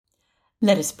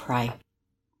Let us pray.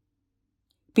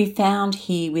 Be found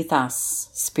here with us,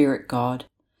 Spirit God,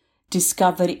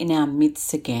 discovered in our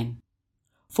midst again,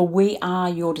 for we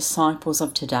are your disciples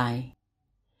of today,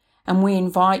 and we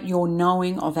invite your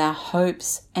knowing of our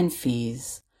hopes and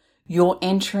fears, your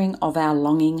entering of our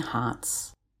longing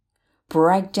hearts.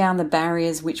 Break down the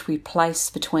barriers which we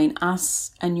place between us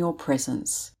and your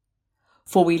presence,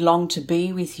 for we long to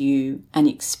be with you and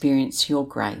experience your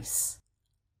grace.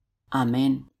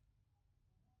 Amen.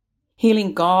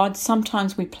 Healing God,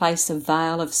 sometimes we place a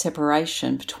veil of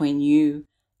separation between you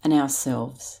and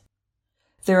ourselves.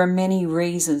 There are many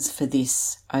reasons for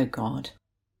this, O God.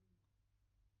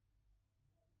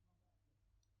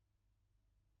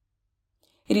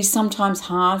 It is sometimes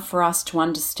hard for us to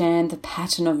understand the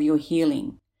pattern of your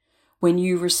healing when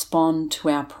you respond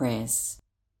to our prayers.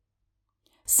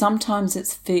 Sometimes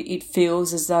it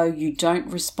feels as though you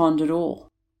don't respond at all,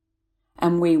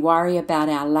 and we worry about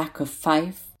our lack of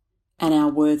faith and our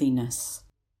worthiness.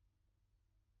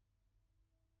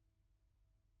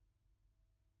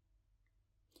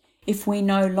 If we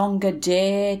no longer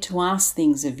dare to ask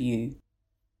things of you,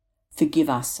 forgive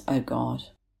us, O God.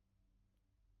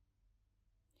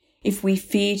 If we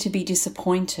fear to be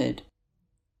disappointed,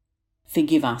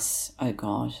 forgive us, O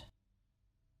God.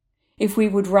 If we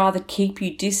would rather keep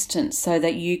you distant so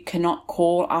that you cannot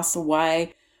call us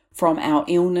away from our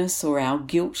illness or our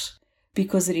guilt,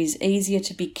 because it is easier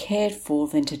to be cared for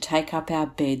than to take up our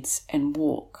beds and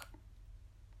walk,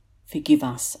 forgive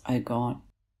us, O God.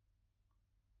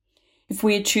 If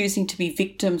we are choosing to be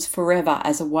victims forever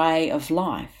as a way of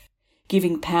life,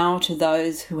 giving power to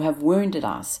those who have wounded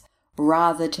us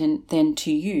rather than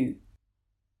to you,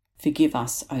 forgive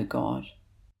us, O God.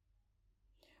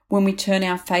 When we turn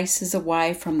our faces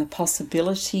away from the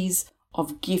possibilities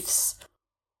of gifts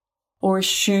or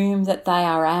assume that they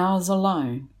are ours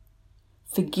alone,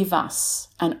 forgive us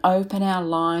and open our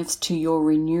lives to your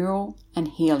renewal and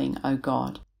healing, O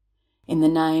God. In the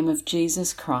name of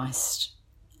Jesus Christ.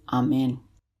 Amen.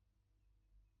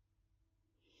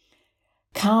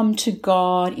 Come to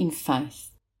God in faith.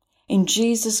 In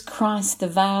Jesus Christ, the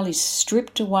veil is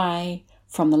stripped away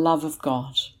from the love of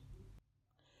God.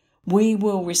 We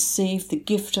will receive the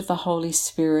gift of the Holy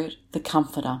Spirit, the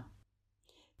Comforter.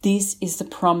 This is the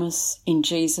promise in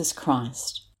Jesus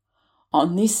Christ.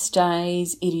 On this day,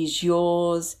 it is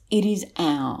yours, it is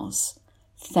ours.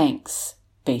 Thanks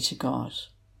be to God.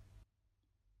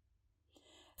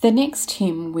 The next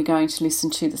hymn we're going to listen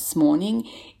to this morning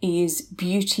is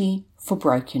Beauty for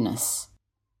Brokenness.